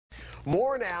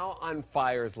More now on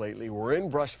fires lately. We're in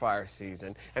brush fire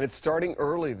season, and it's starting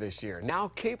early this year. Now,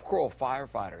 Cape Coral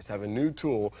firefighters have a new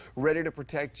tool ready to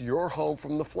protect your home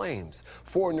from the flames.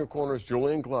 4 in Your Corner's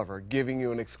Julian Glover giving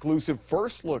you an exclusive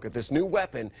first look at this new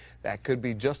weapon that could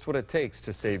be just what it takes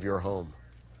to save your home.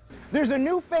 There's a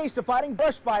new face to fighting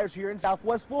brush fires here in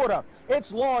Southwest Florida.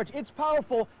 It's large, it's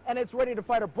powerful, and it's ready to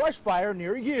fight a brush fire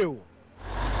near you.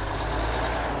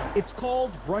 It's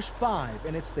called Brush 5,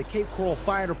 and it's the Cape Coral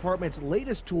Fire Department's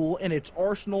latest tool in its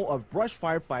arsenal of brush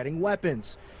firefighting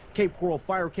weapons. Cape Coral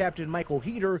Fire Captain Michael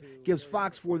Heater gives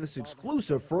Fox 4 this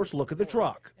exclusive first look at the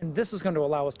truck. And this is going to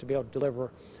allow us to be able to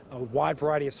deliver a wide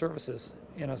variety of services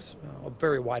in a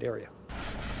very wide area.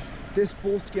 This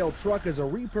full-scale truck is a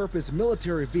repurposed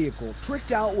military vehicle,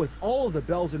 tricked out with all of the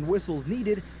bells and whistles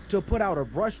needed to put out a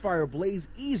brush fire blaze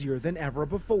easier than ever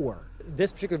before.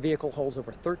 This particular vehicle holds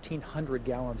over 1,300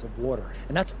 gallons of water,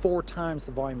 and that's 4 times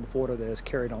the volume of water that is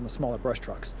carried on the smaller brush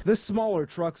trucks. The smaller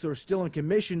trucks are still in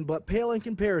commission, but pale in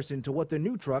comparison to what the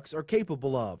new trucks are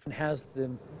capable of. It has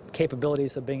the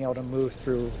capabilities of being able to move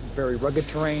through very rugged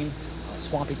terrain,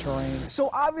 swampy terrain. So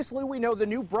obviously we know the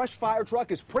new brush fire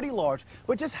truck is pretty large,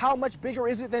 but just how much bigger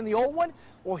is it than the old one?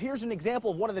 Well, here's an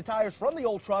example of one of the tires from the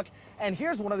old truck, and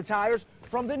here's one of the tires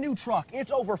from the new truck.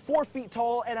 It's over 4 feet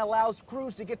tall and allows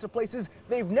crews to get to places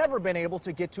they've never been able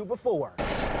to get to before.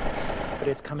 But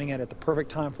it's coming in at the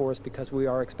perfect time for us because we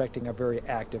are expecting a very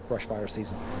active brush fire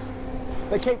season.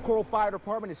 The Cape Coral Fire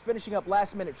Department is finishing up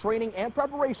last-minute training and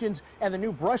preparations, and the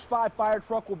new Brush 5 fire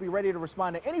truck will be ready to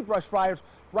respond to any brush fires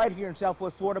right here in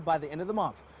Southwest Florida by the end of the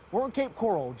month. We're in Cape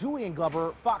Coral. Julian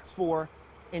Glover, Fox 4,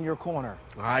 in your corner.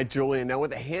 All right, Julian. Now,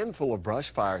 with a handful of brush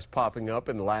fires popping up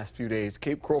in the last few days,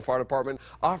 Cape Coral Fire Department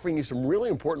offering you some really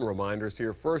important reminders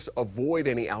here. First, avoid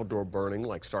any outdoor burning,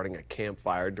 like starting a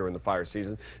campfire during the fire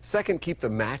season. Second, keep the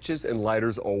matches and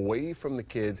lighters away from the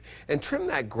kids, and trim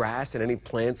that grass and any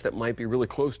plants that might be really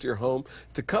close to your home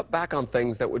to cut back on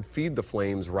things that would feed the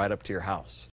flames right up to your house.